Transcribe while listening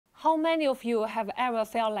How many of you have ever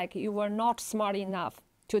felt like you were not smart enough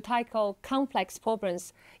to tackle complex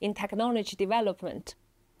problems in technology development?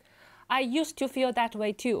 I used to feel that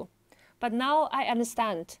way too, but now I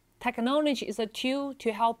understand technology is a tool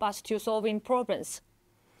to help us to solving problems.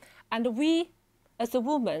 And we, as a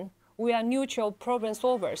woman, we are neutral problem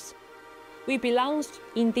solvers. We belong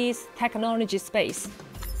in this technology space.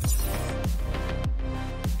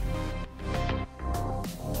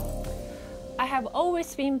 I have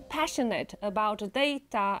always been passionate about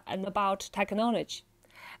data and about technology.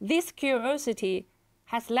 This curiosity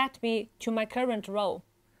has led me to my current role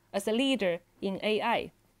as a leader in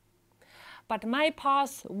AI. But my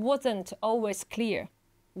path wasn't always clear.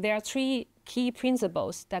 There are 3 key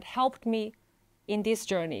principles that helped me in this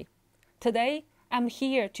journey. Today, I'm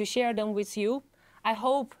here to share them with you. I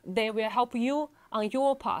hope they will help you on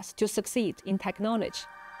your path to succeed in technology.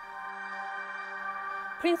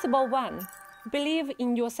 Principle 1. Believe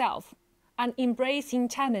in yourself and embracing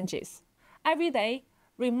challenges. Every day,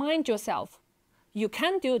 remind yourself, you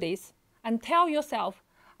can do this, and tell yourself,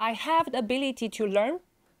 I have the ability to learn,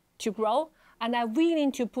 to grow, and I'm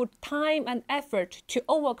willing to put time and effort to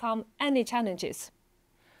overcome any challenges.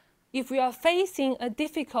 If you are facing a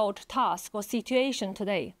difficult task or situation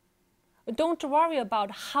today, don't worry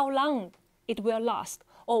about how long it will last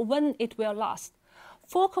or when it will last.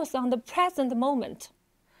 Focus on the present moment.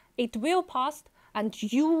 It will pass and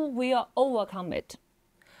you will overcome it.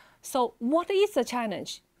 So what is a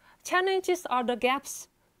challenge? Challenges are the gaps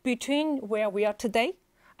between where we are today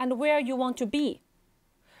and where you want to be.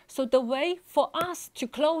 So the way for us to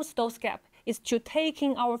close those gaps is to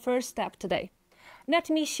taking our first step today. Let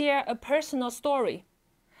me share a personal story.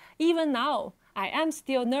 Even now, I am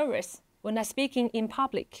still nervous when I'm speaking in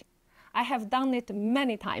public. I have done it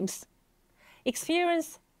many times.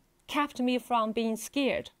 Experience kept me from being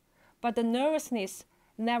scared, but the nervousness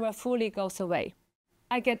never fully goes away.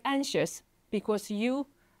 I get anxious because you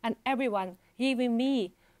and everyone giving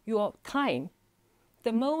me your time,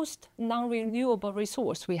 the most non-renewable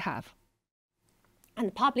resource we have.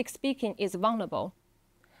 And public speaking is vulnerable.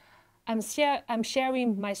 I'm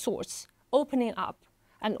sharing my thoughts, opening up,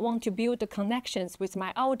 and want to build the connections with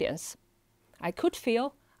my audience. I could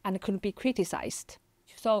fail and could be criticized.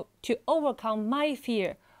 So to overcome my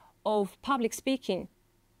fear of public speaking,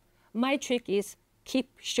 my trick is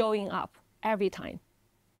keep showing up every time.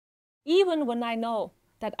 Even when I know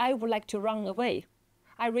that I would like to run away,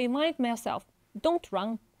 I remind myself, don't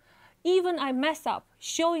run. Even I mess up,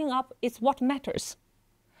 showing up is what matters.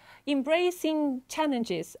 Embracing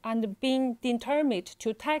challenges and being determined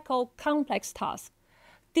to tackle complex tasks,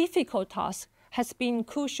 difficult tasks, has been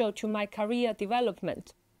crucial to my career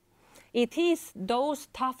development. It is those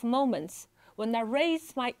tough moments when I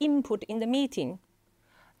raise my input in the meeting,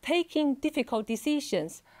 taking difficult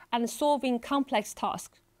decisions and solving complex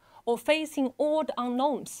tasks, or facing all the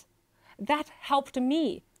unknowns, that helped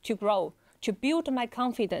me to grow, to build my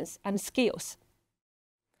confidence and skills.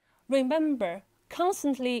 Remember,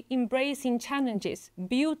 constantly embracing challenges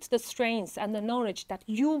builds the strengths and the knowledge that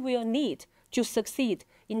you will need to succeed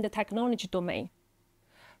in the technology domain.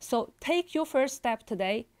 So take your first step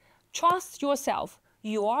today. Trust yourself.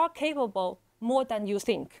 You are capable more than you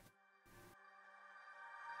think.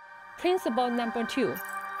 Principle number 2,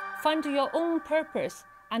 find your own purpose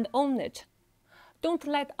and own it. Don't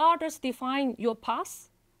let others define your path.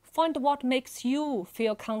 Find what makes you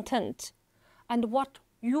feel content and what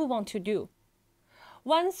you want to do.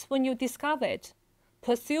 Once when you discover it,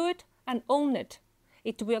 pursue it and own it.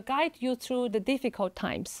 It will guide you through the difficult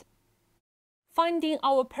times. Finding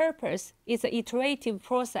our purpose is an iterative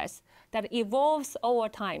process that evolves over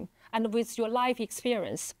time and with your life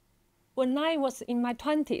experience. When I was in my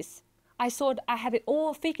 20s, I thought I had it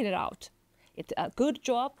all figured out. It's a good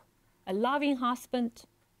job, a loving husband,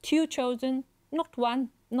 2 children, not 1,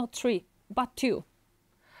 not 3, but 2.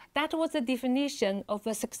 That was the definition of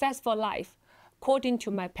a successful life, according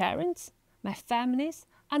to my parents, my families,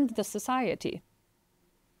 and the society.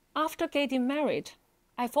 After getting married,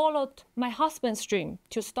 I followed my husband's dream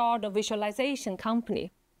to start a visualization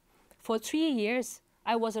company. For 3 years,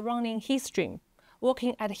 I was running his dream,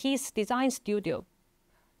 working at his design studio.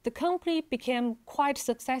 The company became quite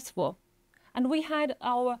successful, and we had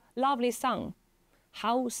our lovely son,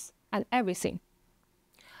 house, and everything.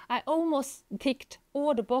 I almost ticked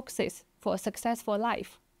all the boxes for a successful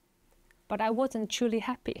life, but I wasn't truly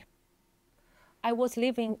happy. I was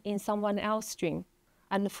living in someone else's dream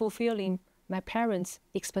and fulfilling my parents'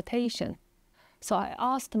 expectation. So I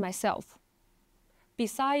asked myself,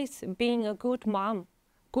 besides being a good mom,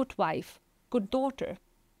 good wife, good daughter,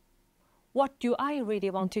 what do I really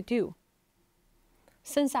want to do?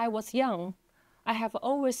 Since I was young, I have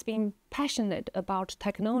always been passionate about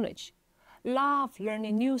technology, love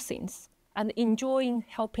learning new things, and enjoying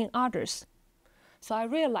helping others. So I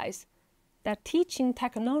realized that teaching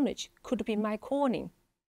technology could be my calling.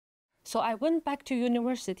 So I went back to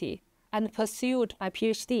university and pursued my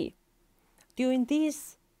PhD. During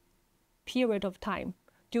this period of time,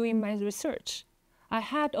 during my research, I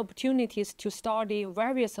had opportunities to study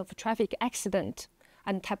various of traffic accidents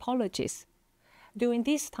and typologies. During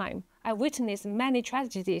this time, I witnessed many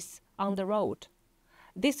tragedies on the road.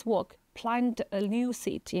 This work planted a new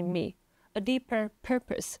seed in me, a deeper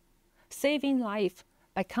purpose, saving life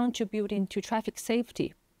by contributing to traffic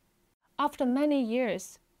safety. After many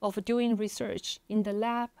years of doing research in the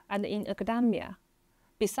lab and in academia,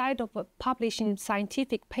 besides publishing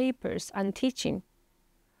scientific papers and teaching,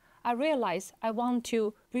 I realized I want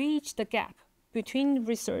to bridge the gap between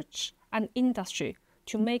research and industry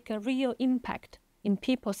to make a real impact in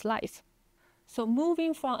people's life. So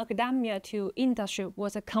moving from academia to industry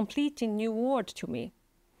was a completely new world to me.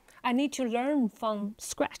 I need to learn from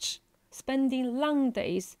scratch, spending long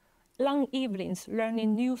days, long evenings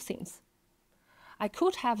learning new things. I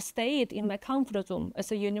could have stayed in my comfort zone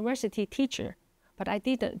as a university teacher, but I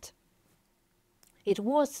didn't. It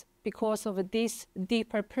was because of this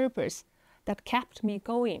deeper purpose that kept me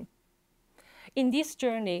going. In this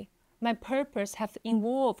journey, my purpose has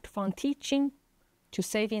evolved from teaching to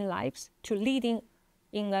saving lives to leading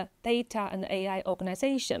in a data and AI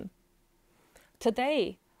organization.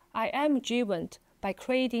 Today, I am driven by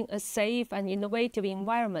creating a safe and innovative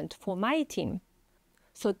environment for my team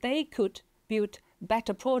so they could build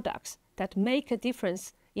better products that make a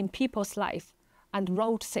difference in people's life and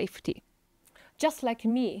road safety. Just like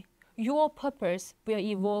me, your purpose will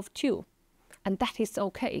evolve too, and that is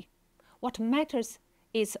okay. What matters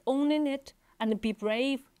is owning it and be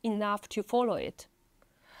brave enough to follow it.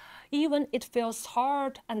 Even it feels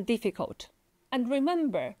hard and difficult. And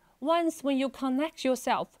remember, once when you connect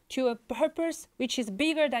yourself to a purpose which is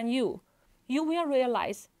bigger than you will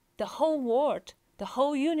realize the whole world, the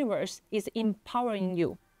whole universe is empowering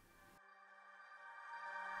you.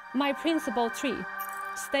 My principle 3,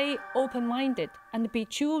 stay open-minded and be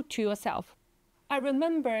true to yourself. I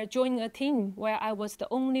remember joining a team where I was the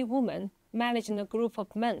only woman managing a group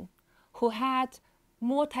of men who had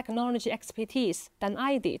more technology expertise than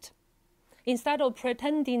I did. Instead of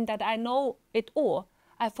pretending that I know it all,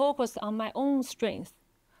 I focused on my own strength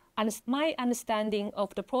and my understanding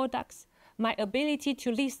of the products, my ability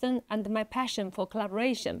to listen, and my passion for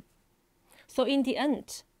collaboration. So in the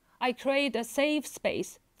end, I created a safe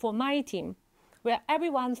space for my team where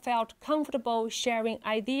everyone felt comfortable sharing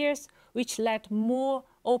ideas, which led more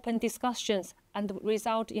open discussions and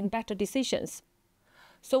result in better decisions.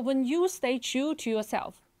 So when you stay true to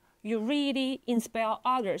yourself, you really inspire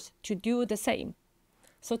others to do the same.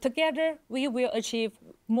 So together, we will achieve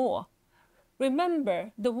more.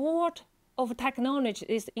 Remember, the world of technology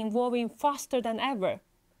is evolving faster than ever.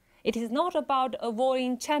 It is not about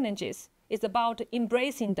avoiding challenges. It's about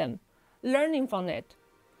embracing them, learning from it,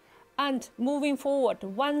 and moving forward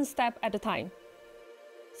one step at a time.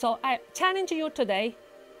 So I challenge you today,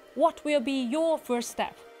 what will be your first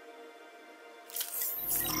step?